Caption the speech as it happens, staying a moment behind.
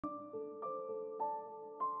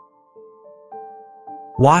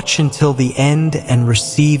Watch until the end and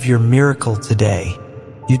receive your miracle today.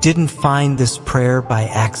 You didn't find this prayer by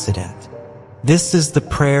accident. This is the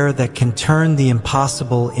prayer that can turn the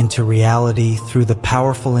impossible into reality through the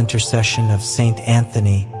powerful intercession of Saint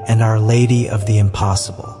Anthony and Our Lady of the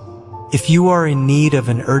Impossible. If you are in need of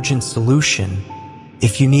an urgent solution,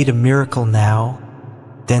 if you need a miracle now,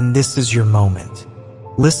 then this is your moment.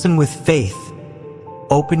 Listen with faith,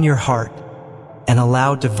 open your heart, and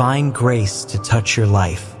allow divine grace to touch your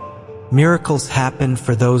life. Miracles happen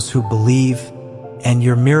for those who believe, and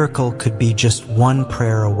your miracle could be just one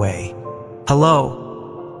prayer away.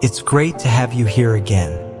 Hello, it's great to have you here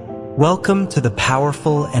again. Welcome to the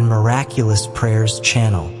Powerful and Miraculous Prayers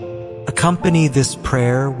channel. Accompany this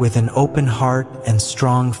prayer with an open heart and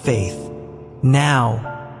strong faith.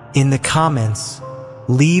 Now, in the comments,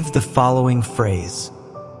 leave the following phrase: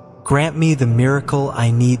 "Grant me the miracle I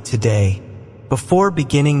need today." Before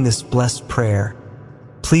beginning this blessed prayer,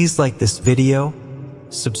 please like this video,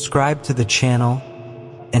 subscribe to the channel,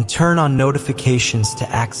 and turn on notifications to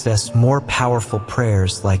access more powerful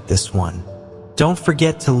prayers like this one. Don't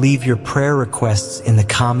forget to leave your prayer requests in the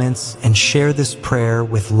comments and share this prayer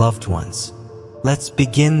with loved ones. Let's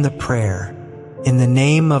begin the prayer. In the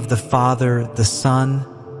name of the Father, the Son,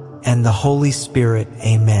 and the Holy Spirit,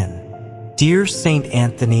 Amen. Dear Saint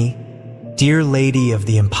Anthony, dear Lady of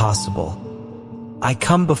the Impossible, I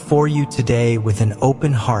come before you today with an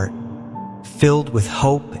open heart, filled with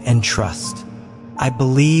hope and trust. I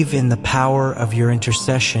believe in the power of your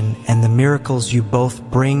intercession and the miracles you both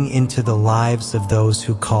bring into the lives of those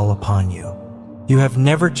who call upon you. You have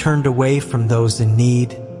never turned away from those in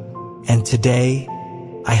need, and today,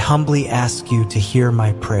 I humbly ask you to hear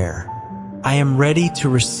my prayer. I am ready to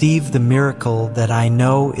receive the miracle that I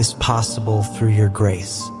know is possible through your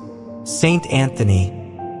grace. Saint Anthony,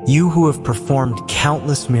 you who have performed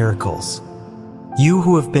countless miracles, you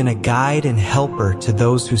who have been a guide and helper to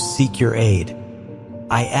those who seek your aid,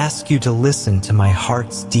 I ask you to listen to my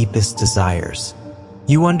heart's deepest desires.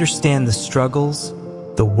 You understand the struggles,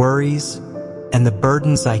 the worries, and the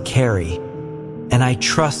burdens I carry, and I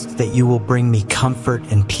trust that you will bring me comfort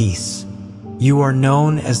and peace. You are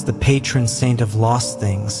known as the patron saint of lost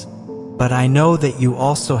things, but I know that you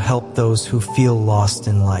also help those who feel lost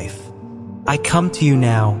in life. I come to you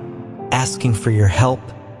now, asking for your help,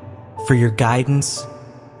 for your guidance,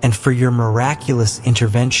 and for your miraculous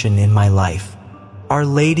intervention in my life. Our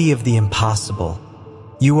Lady of the Impossible,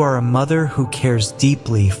 you are a mother who cares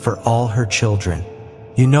deeply for all her children.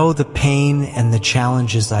 You know the pain and the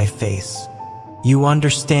challenges I face. You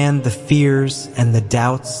understand the fears and the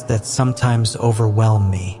doubts that sometimes overwhelm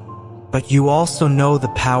me. But you also know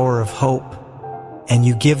the power of hope, and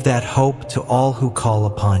you give that hope to all who call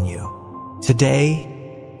upon you. Today,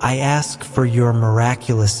 I ask for your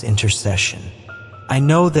miraculous intercession. I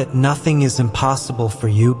know that nothing is impossible for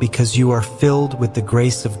you because you are filled with the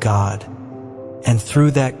grace of God, and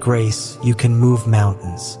through that grace you can move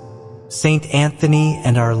mountains. Saint Anthony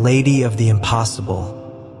and Our Lady of the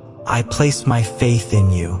Impossible, I place my faith in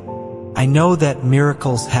you. I know that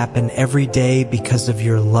miracles happen every day because of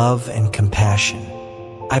your love and compassion.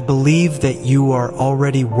 I believe that you are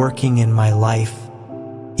already working in my life,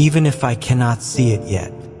 even if I cannot see it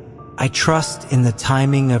yet. I trust in the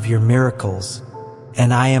timing of your miracles,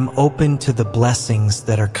 and I am open to the blessings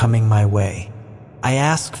that are coming my way. I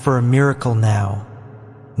ask for a miracle now,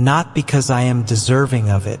 not because I am deserving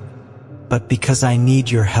of it, but because I need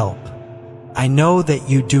your help. I know that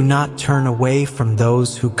you do not turn away from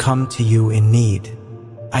those who come to you in need.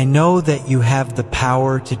 I know that you have the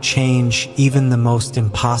power to change even the most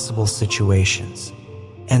impossible situations.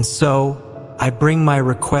 And so, I bring my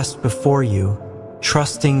request before you,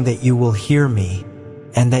 trusting that you will hear me,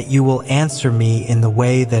 and that you will answer me in the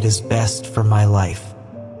way that is best for my life.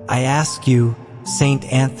 I ask you, Saint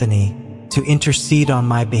Anthony, to intercede on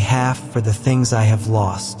my behalf for the things I have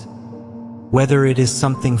lost. Whether it is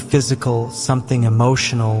something physical, something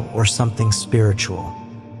emotional, or something spiritual.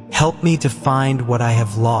 Help me to find what I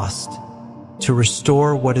have lost, to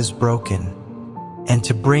restore what is broken, and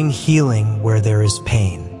to bring healing where there is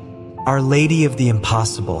pain. Our Lady of the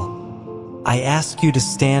Impossible, I ask you to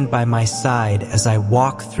stand by my side as I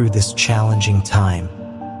walk through this challenging time.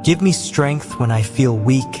 Give me strength when I feel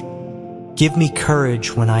weak, give me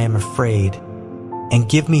courage when I am afraid, and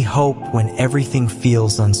give me hope when everything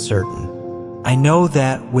feels uncertain. I know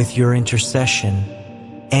that with your intercession,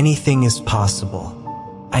 anything is possible.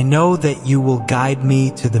 I know that you will guide me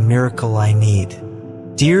to the miracle I need.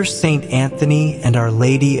 Dear Saint Anthony and Our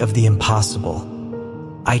Lady of the Impossible,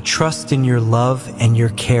 I trust in your love and your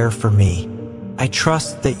care for me. I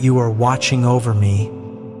trust that you are watching over me,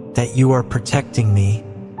 that you are protecting me,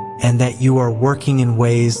 and that you are working in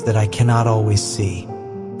ways that I cannot always see.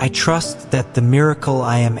 I trust that the miracle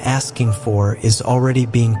I am asking for is already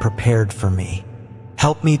being prepared for me.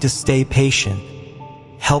 Help me to stay patient,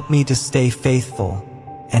 help me to stay faithful,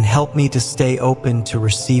 and help me to stay open to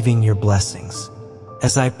receiving your blessings.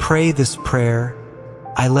 As I pray this prayer,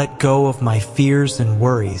 I let go of my fears and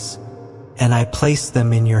worries, and I place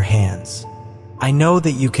them in your hands. I know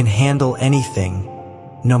that you can handle anything,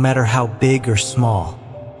 no matter how big or small.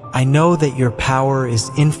 I know that your power is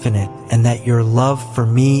infinite and that your love for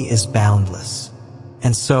me is boundless.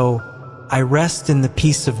 And so, I rest in the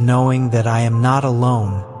peace of knowing that I am not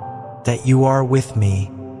alone, that you are with me,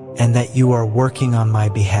 and that you are working on my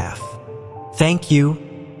behalf. Thank you,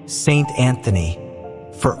 Saint Anthony,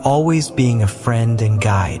 for always being a friend and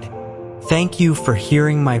guide. Thank you for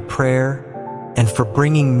hearing my prayer and for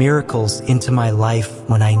bringing miracles into my life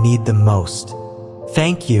when I need them most.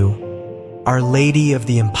 Thank you, Our Lady of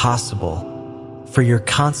the Impossible, for your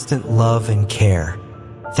constant love and care.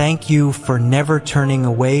 Thank you for never turning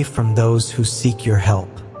away from those who seek your help.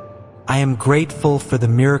 I am grateful for the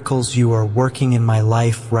miracles you are working in my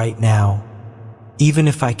life right now, even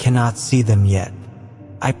if I cannot see them yet.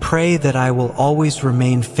 I pray that I will always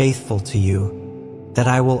remain faithful to you, that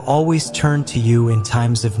I will always turn to you in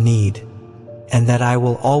times of need, and that I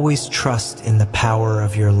will always trust in the power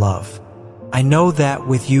of your love. I know that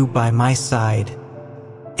with you by my side,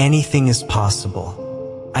 anything is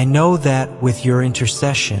possible. I know that with your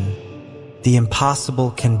intercession, the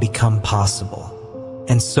impossible can become possible.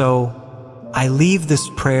 And so, I leave this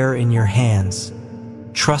prayer in your hands,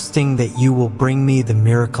 trusting that you will bring me the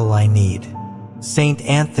miracle I need. Saint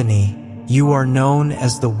Anthony, you are known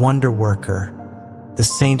as the wonder worker, the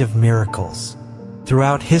saint of miracles.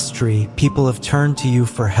 Throughout history, people have turned to you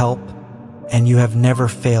for help, and you have never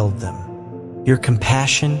failed them. Your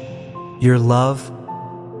compassion, your love,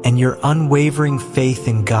 and your unwavering faith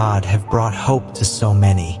in God have brought hope to so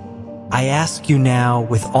many. I ask you now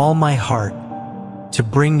with all my heart to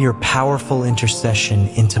bring your powerful intercession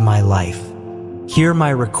into my life. Hear my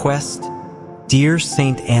request, dear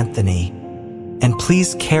Saint Anthony, and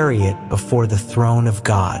please carry it before the throne of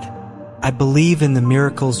God. I believe in the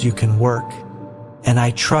miracles you can work, and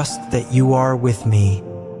I trust that you are with me,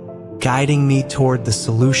 guiding me toward the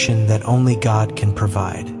solution that only God can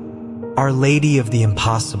provide. Our Lady of the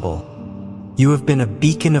Impossible, you have been a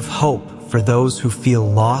beacon of hope for those who feel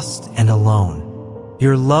lost and alone.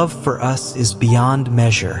 Your love for us is beyond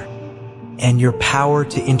measure, and your power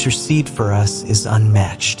to intercede for us is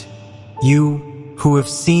unmatched. You, who have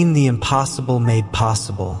seen the impossible made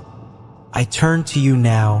possible, I turn to you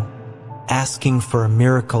now, asking for a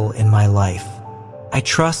miracle in my life. I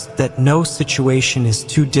trust that no situation is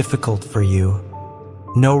too difficult for you,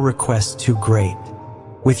 no request too great.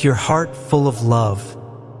 With your heart full of love,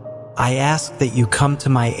 I ask that you come to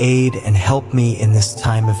my aid and help me in this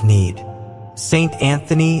time of need. Saint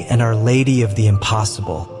Anthony and Our Lady of the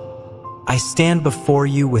Impossible, I stand before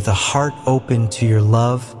you with a heart open to your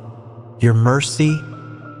love, your mercy,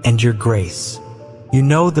 and your grace. You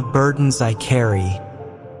know the burdens I carry,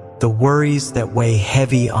 the worries that weigh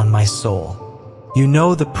heavy on my soul. You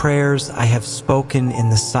know the prayers I have spoken in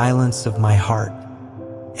the silence of my heart,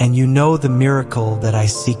 and you know the miracle that I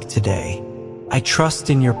seek today. I trust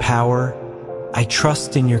in your power, I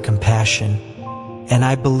trust in your compassion, and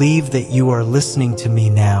I believe that you are listening to me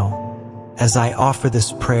now as I offer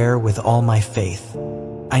this prayer with all my faith.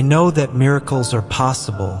 I know that miracles are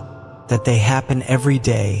possible, that they happen every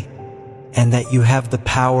day, and that you have the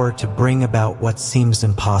power to bring about what seems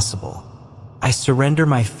impossible. I surrender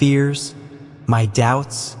my fears, my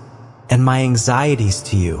doubts, and my anxieties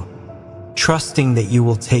to you, trusting that you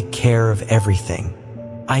will take care of everything.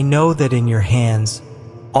 I know that in your hands,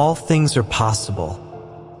 all things are possible,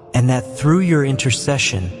 and that through your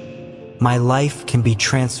intercession, my life can be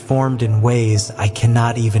transformed in ways I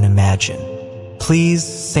cannot even imagine. Please,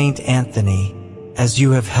 Saint Anthony, as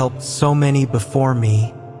you have helped so many before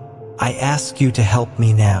me, I ask you to help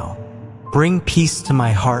me now. Bring peace to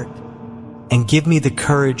my heart, and give me the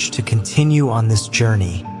courage to continue on this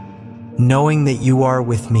journey, knowing that you are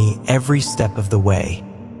with me every step of the way.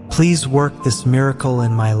 Please work this miracle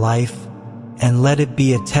in my life, and let it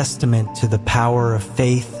be a testament to the power of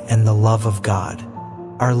faith and the love of God.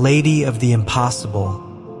 Our Lady of the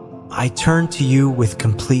Impossible, I turn to you with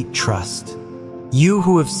complete trust. You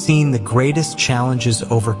who have seen the greatest challenges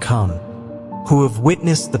overcome, who have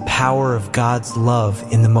witnessed the power of God's love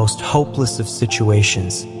in the most hopeless of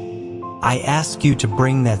situations, I ask you to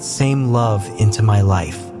bring that same love into my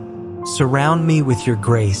life. Surround me with your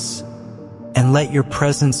grace, and let your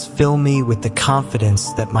presence fill me with the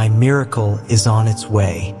confidence that my miracle is on its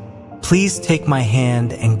way. Please take my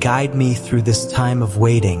hand and guide me through this time of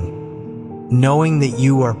waiting, knowing that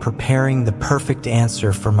you are preparing the perfect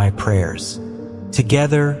answer for my prayers.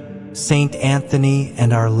 Together, Saint Anthony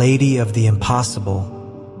and Our Lady of the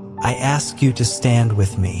Impossible, I ask you to stand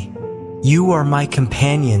with me. You are my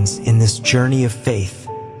companions in this journey of faith,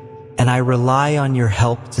 and I rely on your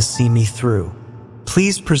help to see me through.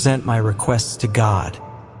 Please present my requests to God,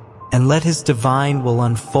 and let His divine will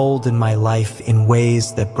unfold in my life in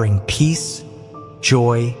ways that bring peace,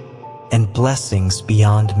 joy, and blessings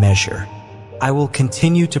beyond measure. I will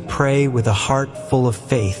continue to pray with a heart full of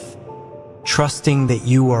faith, trusting that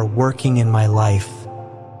you are working in my life,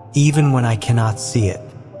 even when I cannot see it.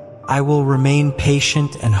 I will remain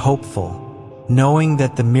patient and hopeful, knowing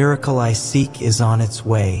that the miracle I seek is on its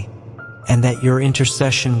way, and that your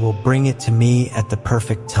intercession will bring it to me at the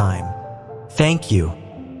perfect time. Thank you,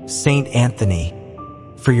 Saint Anthony,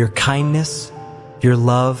 for your kindness, your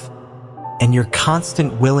love, and your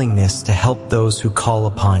constant willingness to help those who call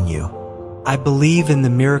upon you. I believe in the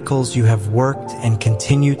miracles you have worked and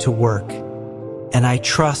continue to work, and I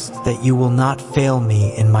trust that you will not fail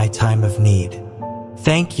me in my time of need.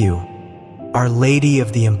 Thank you, Our Lady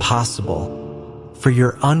of the Impossible, for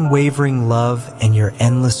your unwavering love and your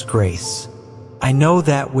endless grace. I know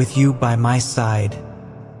that with you by my side,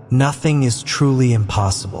 nothing is truly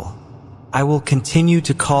impossible. I will continue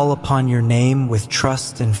to call upon your name with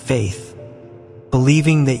trust and faith,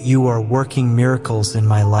 believing that you are working miracles in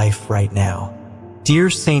my life right now. Dear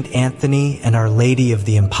Saint Anthony and Our Lady of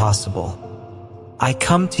the Impossible, I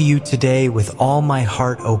come to you today with all my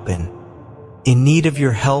heart open, in need of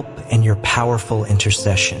your help and your powerful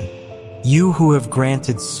intercession. You who have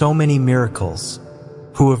granted so many miracles,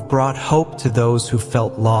 who have brought hope to those who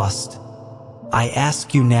felt lost, I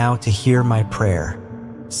ask you now to hear my prayer.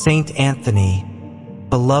 Saint Anthony,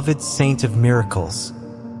 beloved Saint of Miracles,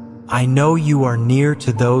 I know you are near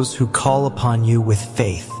to those who call upon you with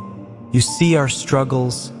faith. You see our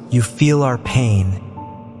struggles, you feel our pain,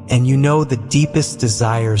 and you know the deepest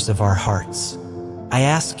desires of our hearts. I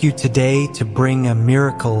ask you today to bring a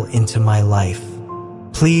miracle into my life.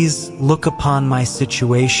 Please look upon my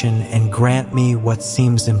situation and grant me what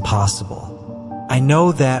seems impossible. I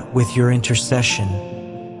know that with your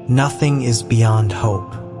intercession, nothing is beyond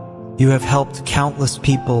hope. You have helped countless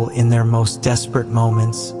people in their most desperate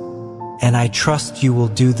moments, and I trust you will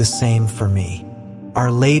do the same for me.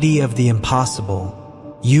 Our Lady of the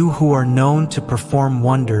Impossible, you who are known to perform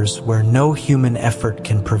wonders where no human effort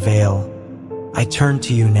can prevail, I turn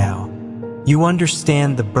to you now. You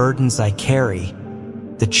understand the burdens I carry,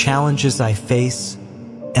 the challenges I face,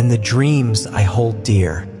 and the dreams I hold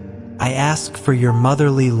dear. I ask for your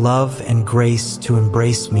motherly love and grace to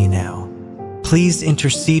embrace me now. Please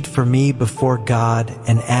intercede for me before God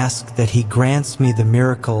and ask that He grants me the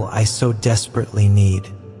miracle I so desperately need.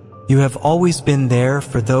 You have always been there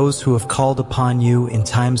for those who have called upon you in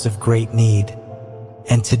times of great need,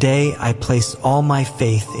 and today I place all my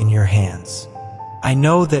faith in your hands. I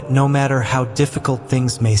know that no matter how difficult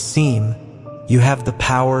things may seem, you have the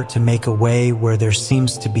power to make a way where there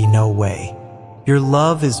seems to be no way. Your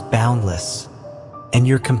love is boundless, and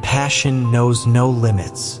your compassion knows no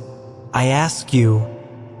limits. I ask you,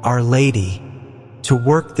 Our Lady, to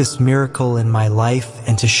work this miracle in my life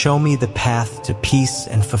and to show me the path to peace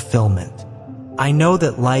and fulfillment. I know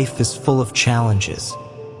that life is full of challenges,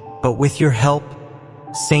 but with your help,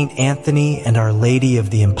 Saint Anthony and Our Lady of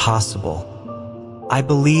the Impossible, I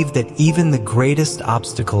believe that even the greatest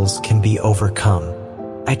obstacles can be overcome.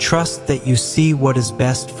 I trust that you see what is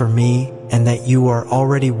best for me and that you are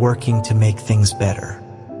already working to make things better.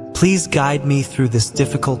 Please guide me through this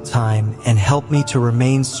difficult time and help me to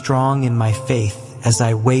remain strong in my faith as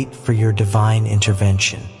I wait for your divine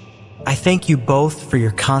intervention. I thank you both for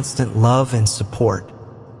your constant love and support.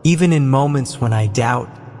 Even in moments when I doubt,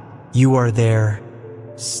 you are there,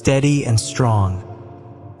 steady and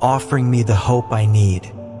strong, offering me the hope I need.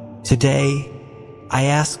 Today, I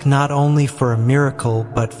ask not only for a miracle,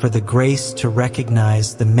 but for the grace to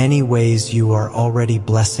recognize the many ways you are already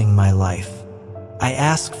blessing my life. I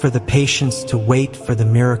ask for the patience to wait for the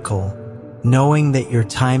miracle, knowing that your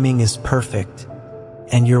timing is perfect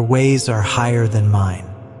and your ways are higher than mine.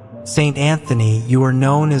 Saint Anthony, you are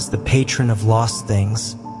known as the patron of lost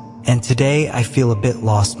things, and today I feel a bit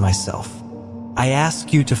lost myself. I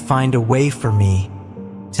ask you to find a way for me,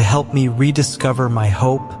 to help me rediscover my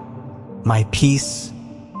hope, my peace,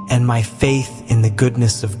 and my faith in the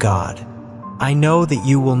goodness of God. I know that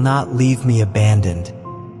you will not leave me abandoned,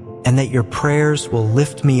 and that your prayers will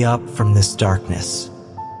lift me up from this darkness.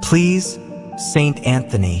 Please, Saint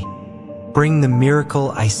Anthony, bring the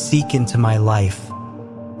miracle I seek into my life,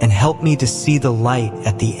 and help me to see the light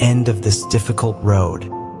at the end of this difficult road.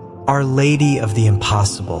 Our Lady of the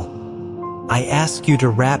Impossible, I ask you to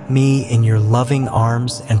wrap me in your loving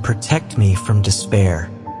arms and protect me from despair.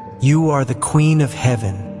 You are the Queen of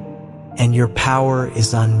Heaven, and your power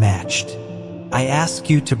is unmatched. I ask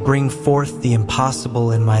you to bring forth the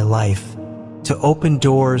impossible in my life, to open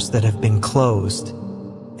doors that have been closed,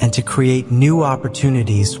 and to create new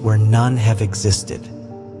opportunities where none have existed.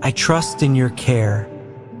 I trust in your care,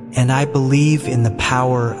 and I believe in the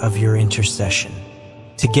power of your intercession.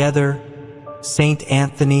 Together, Saint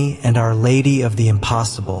Anthony and Our Lady of the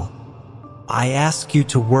Impossible, I ask you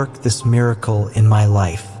to work this miracle in my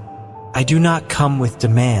life. I do not come with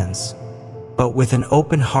demands, but with an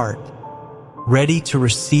open heart, ready to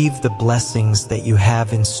receive the blessings that you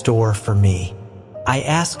have in store for me. I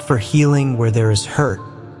ask for healing where there is hurt,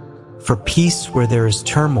 for peace where there is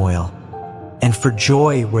turmoil, and for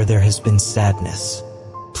joy where there has been sadness.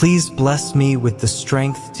 Please bless me with the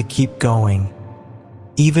strength to keep going,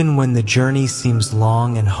 even when the journey seems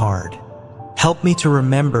long and hard. Help me to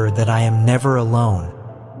remember that I am never alone,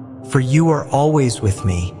 for you are always with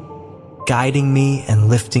me, guiding me and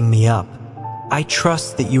lifting me up. I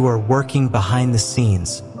trust that you are working behind the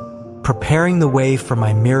scenes, preparing the way for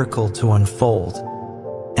my miracle to unfold,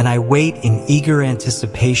 and I wait in eager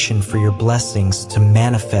anticipation for your blessings to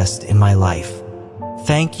manifest in my life.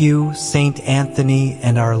 Thank you, Saint Anthony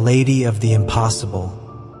and Our Lady of the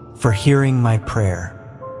Impossible, for hearing my prayer.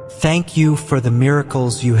 Thank you for the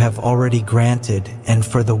miracles you have already granted and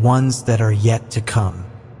for the ones that are yet to come.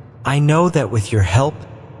 I know that with your help,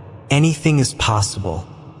 anything is possible,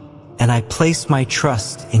 and I place my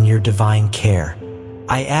trust in your divine care.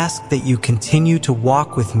 I ask that you continue to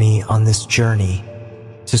walk with me on this journey,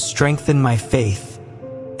 to strengthen my faith,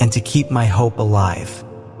 and to keep my hope alive.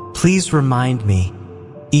 Please remind me,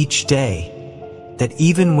 each day, that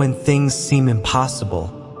even when things seem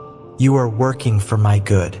impossible, you are working for my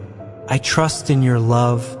good. I trust in your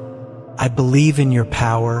love, I believe in your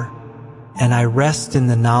power, and I rest in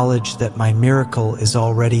the knowledge that my miracle is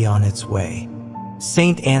already on its way.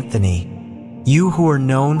 Saint Anthony, you who are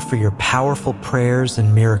known for your powerful prayers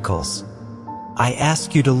and miracles, I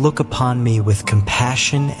ask you to look upon me with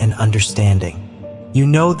compassion and understanding. You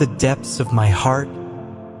know the depths of my heart,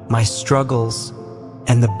 my struggles,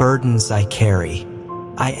 and the burdens I carry.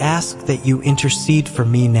 I ask that you intercede for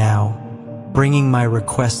me now, bringing my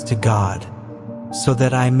request to God, so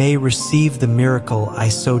that I may receive the miracle I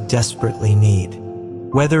so desperately need.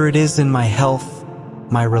 Whether it is in my health,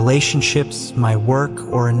 my relationships, my work,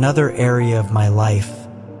 or another area of my life,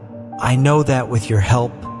 I know that with your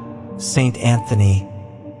help, Saint Anthony,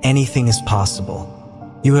 anything is possible.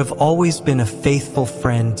 You have always been a faithful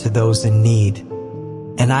friend to those in need,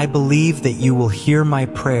 and I believe that you will hear my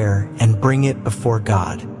prayer and bring it before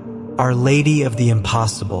God. Our Lady of the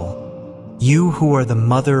Impossible, you who are the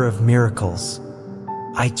Mother of Miracles,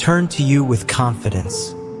 I turn to you with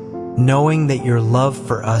confidence, knowing that your love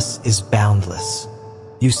for us is boundless.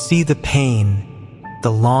 You see the pain,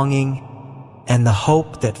 the longing, and the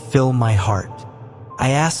hope that fill my heart. I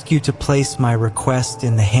ask you to place my request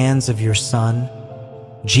in the hands of your Son,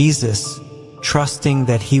 Jesus, trusting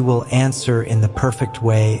that he will answer in the perfect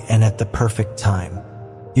way and at the perfect time.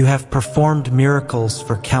 You have performed miracles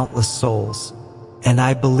for countless souls, and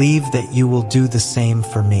I believe that you will do the same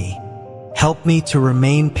for me. Help me to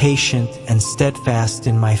remain patient and steadfast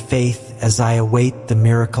in my faith as I await the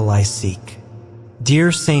miracle I seek.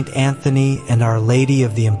 Dear Saint Anthony and Our Lady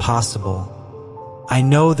of the Impossible, I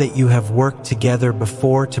know that you have worked together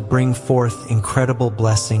before to bring forth incredible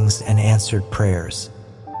blessings and answered prayers.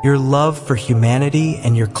 Your love for humanity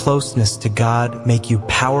and your closeness to God make you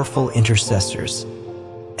powerful intercessors,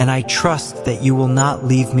 and I trust that you will not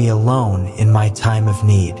leave me alone in my time of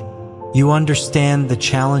need. You understand the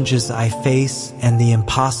challenges I face and the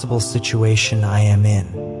impossible situation I am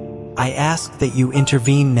in. I ask that you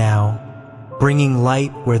intervene now, bringing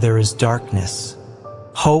light where there is darkness,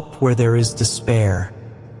 hope where there is despair,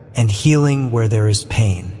 and healing where there is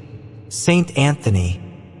pain. Saint Anthony,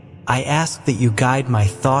 I ask that you guide my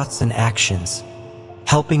thoughts and actions,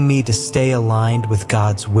 helping me to stay aligned with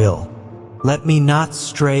God's will. Let me not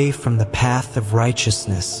stray from the path of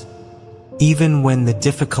righteousness, even when the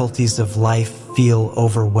difficulties of life feel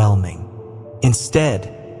overwhelming.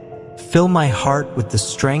 Instead, fill my heart with the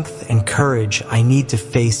strength and courage I need to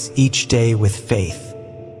face each day with faith.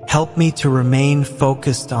 Help me to remain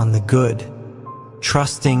focused on the good,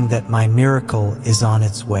 trusting that my miracle is on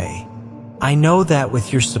its way. I know that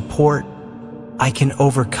with your support, I can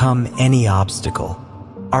overcome any obstacle.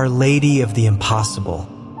 Our Lady of the Impossible,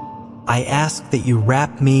 I ask that you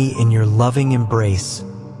wrap me in your loving embrace,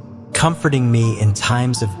 comforting me in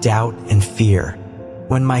times of doubt and fear.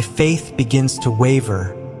 When my faith begins to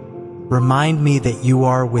waver, remind me that you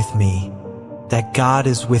are with me, that God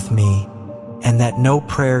is with me, and that no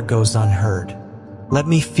prayer goes unheard. Let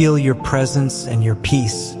me feel your presence and your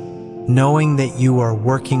peace, knowing that you are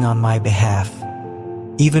working on my behalf,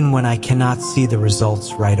 even when I cannot see the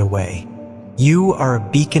results right away. You are a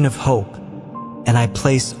beacon of hope, and I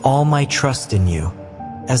place all my trust in you.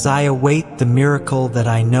 As I await the miracle that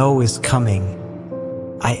I know is coming,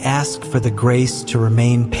 I ask for the grace to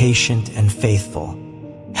remain patient and faithful.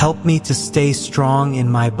 Help me to stay strong in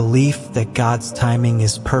my belief that God's timing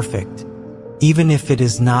is perfect, even if it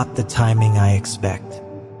is not the timing I expect.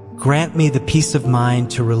 Grant me the peace of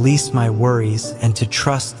mind to release my worries and to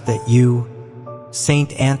trust that you,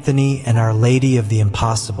 Saint Anthony and Our Lady of the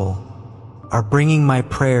Impossible, are bringing my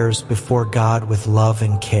prayers before God with love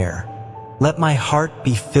and care. Let my heart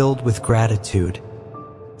be filled with gratitude,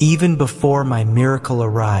 even before my miracle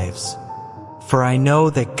arrives, for I know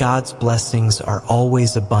that God's blessings are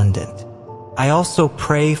always abundant. I also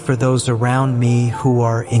pray for those around me who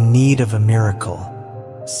are in need of a miracle.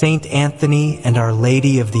 Saint Anthony and Our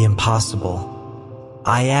Lady of the Impossible,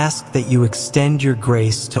 I ask that you extend your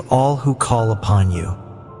grace to all who call upon you.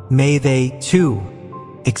 May they, too,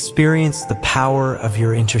 experience the power of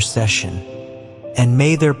your intercession, and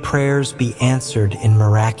may their prayers be answered in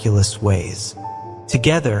miraculous ways.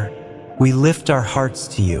 Together, we lift our hearts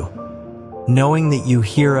to you, knowing that you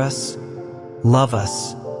hear us, love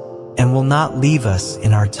us, and will not leave us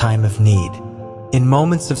in our time of need. In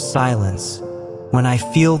moments of silence, when I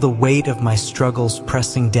feel the weight of my struggles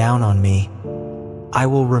pressing down on me, I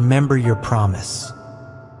will remember your promise,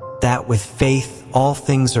 that with faith all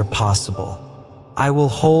things are possible. I will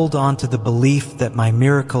hold on to the belief that my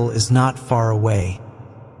miracle is not far away,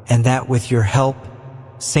 and that with your help,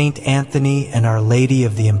 Saint Anthony and Our Lady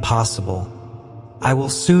of the Impossible, I will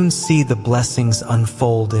soon see the blessings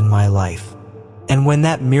unfold in my life. And when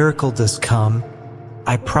that miracle does come,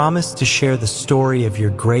 I promise to share the story of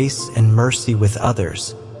your grace and mercy with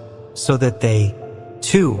others, so that they,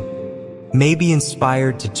 too, may be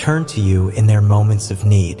inspired to turn to you in their moments of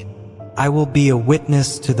need. I will be a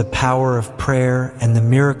witness to the power of prayer and the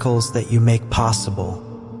miracles that you make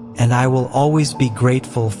possible, and I will always be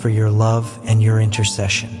grateful for your love and your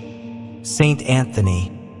intercession. Saint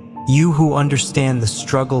Anthony, you who understand the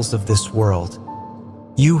struggles of this world,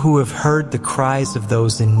 you who have heard the cries of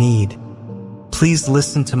those in need, please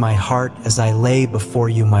listen to my heart as I lay before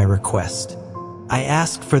you my request. I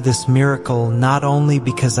ask for this miracle not only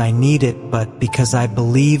because I need it, but because I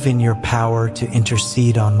believe in your power to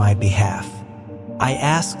intercede on my behalf. I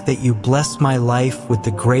ask that you bless my life with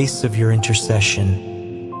the grace of your intercession,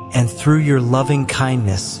 and through your loving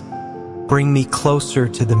kindness, bring me closer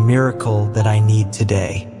to the miracle that I need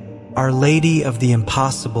today. Our Lady of the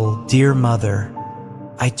Impossible, dear Mother,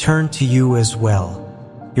 I turn to you as well.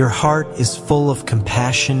 Your heart is full of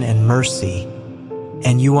compassion and mercy,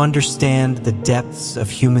 and you understand the depths of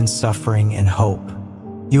human suffering and hope.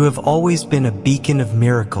 You have always been a beacon of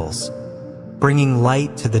miracles, bringing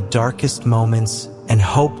light to the darkest moments and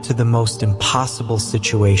hope to the most impossible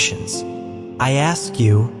situations. I ask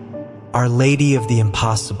you, Our Lady of the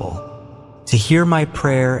Impossible, to hear my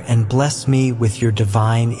prayer and bless me with your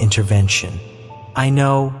divine intervention. I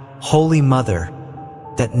know, Holy Mother,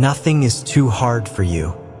 that nothing is too hard for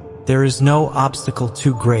you. There is no obstacle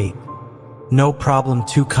too great, no problem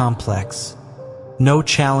too complex, no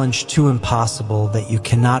challenge too impossible that you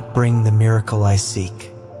cannot bring the miracle I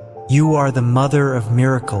seek. You are the Mother of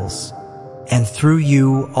miracles, and through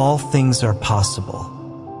you all things are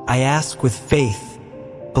possible. I ask with faith,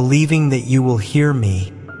 believing that you will hear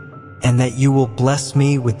me, and that you will bless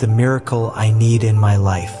me with the miracle I need in my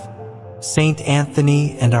life. Saint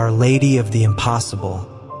Anthony and Our Lady of the Impossible,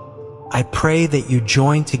 I pray that you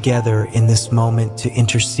join together in this moment to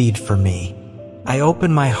intercede for me. I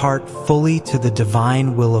open my heart fully to the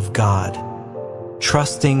divine will of God,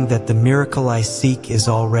 trusting that the miracle I seek is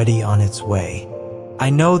already on its way. I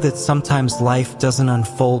know that sometimes life doesn't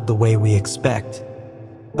unfold the way we expect,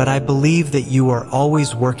 but I believe that you are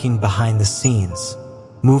always working behind the scenes,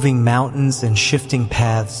 moving mountains and shifting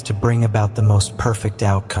paths to bring about the most perfect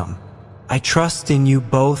outcome. I trust in you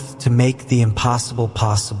both to make the impossible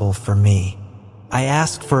possible for me. I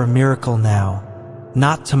ask for a miracle now,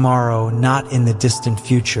 not tomorrow, not in the distant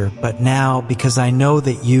future, but now, because I know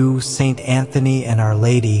that you, Saint Anthony and Our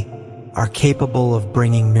Lady, are capable of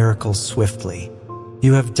bringing miracles swiftly.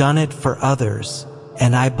 You have done it for others,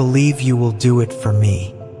 and I believe you will do it for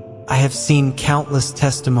me. I have seen countless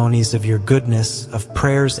testimonies of your goodness, of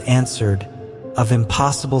prayers answered, of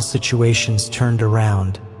impossible situations turned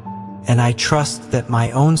around, and I trust that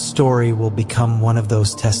my own story will become one of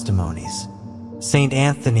those testimonies. Saint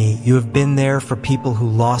Anthony, you have been there for people who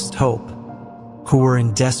lost hope, who were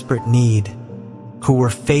in desperate need, who were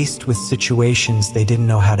faced with situations they didn't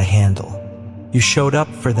know how to handle. You showed up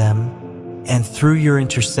for them, and through your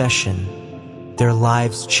intercession, their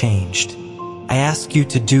lives changed. I ask you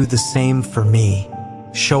to do the same for me.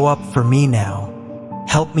 Show up for me now.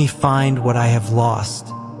 Help me find what I have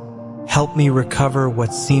lost. Help me recover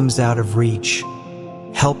what seems out of reach.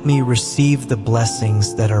 Help me receive the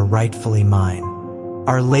blessings that are rightfully mine.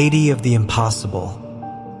 Our Lady of the Impossible,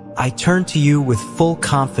 I turn to you with full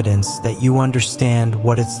confidence that you understand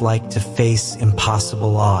what it's like to face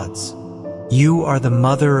impossible odds. You are the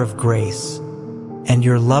Mother of Grace, and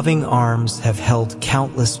your loving arms have held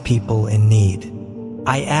countless people in need.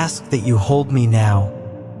 I ask that you hold me now,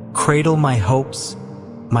 cradle my hopes,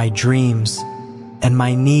 my dreams, and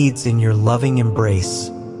my needs in your loving embrace,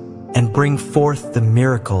 and bring forth the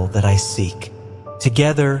miracle that I seek.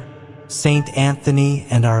 Together, Saint Anthony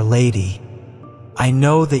and Our Lady, I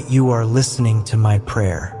know that you are listening to my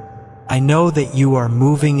prayer. I know that you are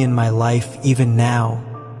moving in my life even now.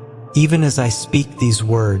 Even as I speak these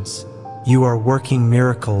words, you are working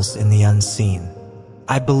miracles in the unseen.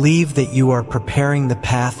 I believe that you are preparing the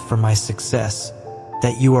path for my success,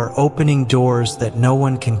 that you are opening doors that no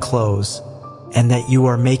one can close, and that you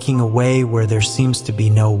are making a way where there seems to be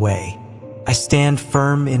no way. I stand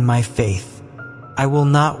firm in my faith. I will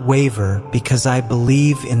not waver because I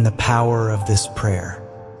believe in the power of this prayer.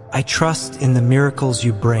 I trust in the miracles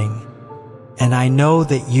you bring, and I know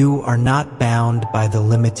that you are not bound by the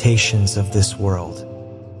limitations of this world.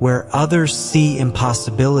 Where others see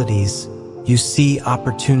impossibilities, you see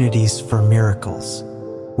opportunities for miracles.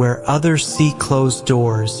 Where others see closed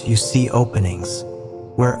doors, you see openings.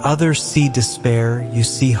 Where others see despair, you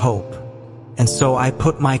see hope. And so I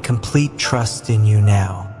put my complete trust in you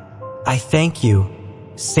now. I thank you,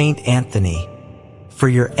 Saint Anthony, for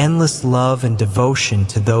your endless love and devotion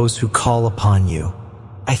to those who call upon you.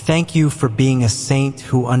 I thank you for being a saint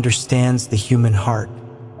who understands the human heart,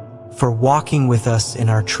 for walking with us in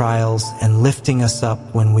our trials and lifting us up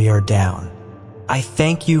when we are down. I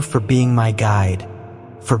thank you for being my guide,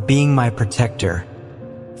 for being my protector,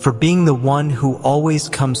 for being the one who always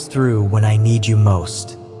comes through when I need you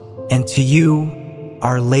most. And to you,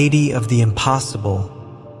 Our Lady of the Impossible,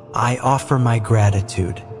 I offer my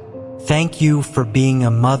gratitude. Thank you for being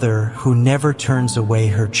a mother who never turns away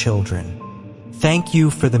her children. Thank you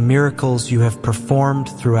for the miracles you have performed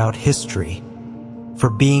throughout history, for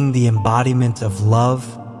being the embodiment of love,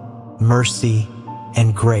 mercy,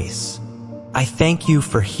 and grace. I thank you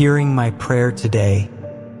for hearing my prayer today,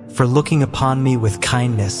 for looking upon me with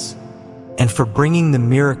kindness, and for bringing the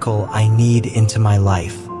miracle I need into my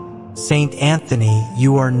life. Saint Anthony,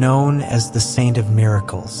 you are known as the Saint of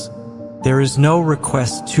Miracles. There is no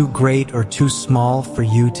request too great or too small for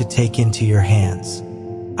you to take into your hands.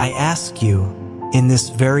 I ask you, in this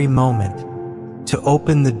very moment, to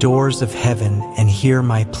open the doors of heaven and hear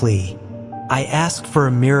my plea. I ask for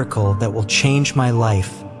a miracle that will change my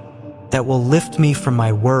life, that will lift me from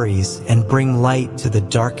my worries and bring light to the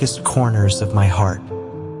darkest corners of my heart.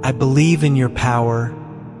 I believe in your power,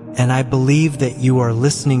 and I believe that you are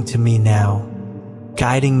listening to me now,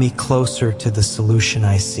 guiding me closer to the solution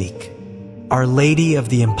I seek. Our Lady of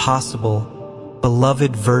the Impossible,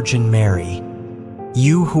 beloved Virgin Mary,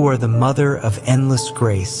 you who are the Mother of endless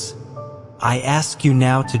grace, I ask you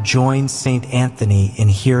now to join Saint Anthony in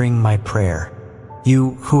hearing my prayer.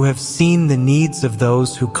 You who have seen the needs of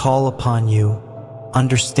those who call upon you,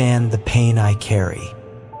 understand the pain I carry.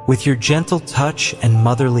 With your gentle touch and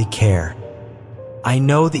motherly care, I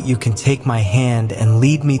know that you can take my hand and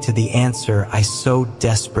lead me to the answer I so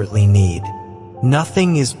desperately need.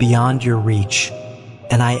 Nothing is beyond your reach,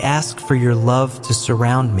 and I ask for your love to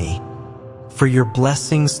surround me, for your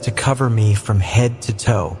blessings to cover me from head to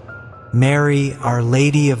toe. Mary, Our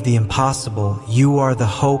Lady of the Impossible, you are the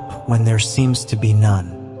hope when there seems to be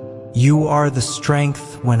none. You are the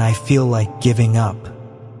strength when I feel like giving up.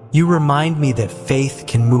 You remind me that faith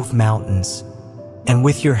can move mountains, and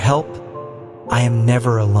with your help, I am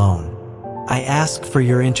never alone. I ask for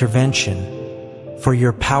your intervention, for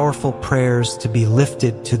your powerful prayers to be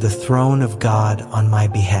lifted to the throne of God on my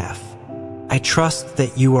behalf. I trust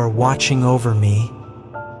that you are watching over me,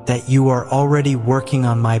 that you are already working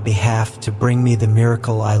on my behalf to bring me the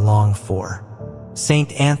miracle I long for.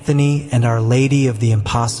 Saint Anthony and Our Lady of the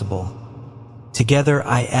Impossible, together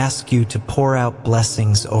I ask you to pour out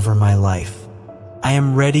blessings over my life. I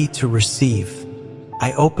am ready to receive.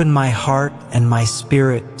 I open my heart and my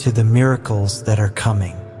spirit to the miracles that are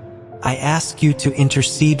coming. I ask you to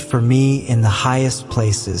intercede for me in the highest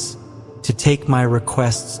places, to take my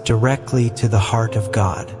requests directly to the heart of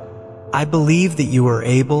God. I believe that you are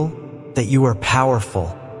able, that you are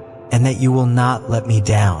powerful, and that you will not let me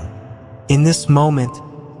down. In this moment,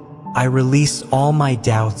 I release all my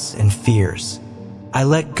doubts and fears. I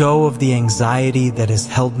let go of the anxiety that has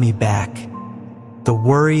held me back, the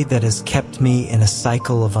worry that has kept me in a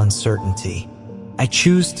cycle of uncertainty. I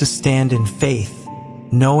choose to stand in faith,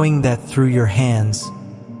 knowing that through your hands,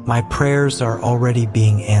 my prayers are already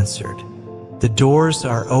being answered. The doors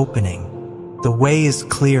are opening, the way is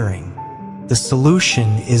clearing, the solution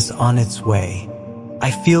is on its way.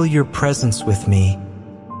 I feel your presence with me,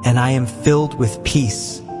 and I am filled with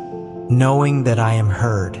peace, knowing that I am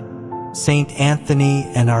heard. Saint Anthony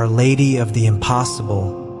and Our Lady of the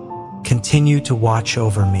Impossible, continue to watch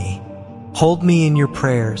over me. Hold me in your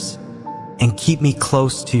prayers and keep me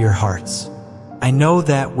close to your hearts. I know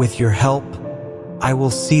that with your help, I will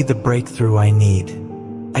see the breakthrough I need.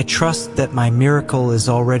 I trust that my miracle is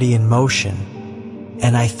already in motion,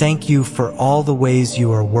 and I thank you for all the ways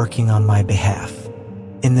you are working on my behalf.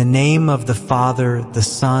 In the name of the Father, the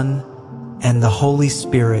Son, and the Holy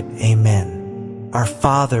Spirit, amen. Our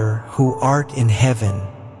Father, who art in heaven,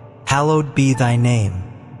 hallowed be thy name.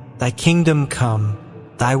 Thy kingdom come,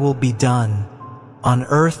 thy will be done, on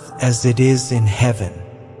earth as it is in heaven.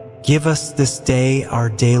 Give us this day our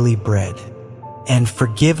daily bread, and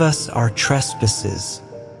forgive us our trespasses,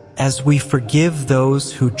 as we forgive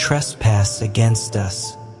those who trespass against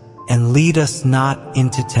us. And lead us not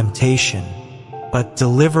into temptation, but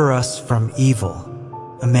deliver us from evil.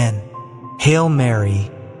 Amen. Hail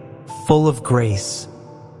Mary, full of grace,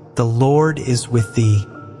 the Lord is with thee.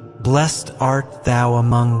 Blessed art thou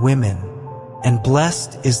among women, and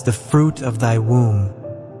blessed is the fruit of thy womb,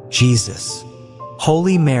 Jesus.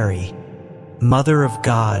 Holy Mary, Mother of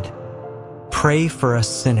God, pray for us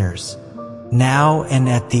sinners, now and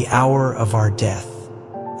at the hour of our death.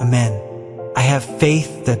 Amen. I have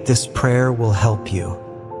faith that this prayer will help you.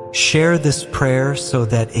 Share this prayer so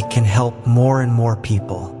that it can help more and more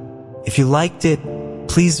people. If you liked it,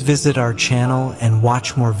 please visit our channel and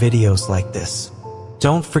watch more videos like this.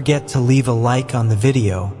 Don't forget to leave a like on the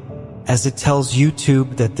video, as it tells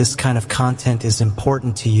YouTube that this kind of content is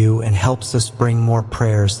important to you and helps us bring more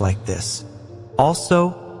prayers like this.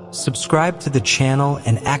 Also, subscribe to the channel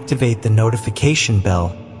and activate the notification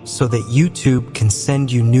bell so that YouTube can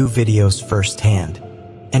send you new videos firsthand.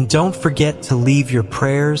 And don't forget to leave your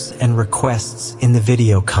prayers and requests in the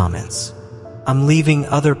video comments. I'm leaving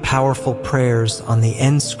other powerful prayers on the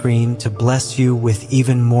end screen to bless you with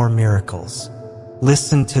even more miracles.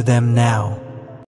 Listen to them now.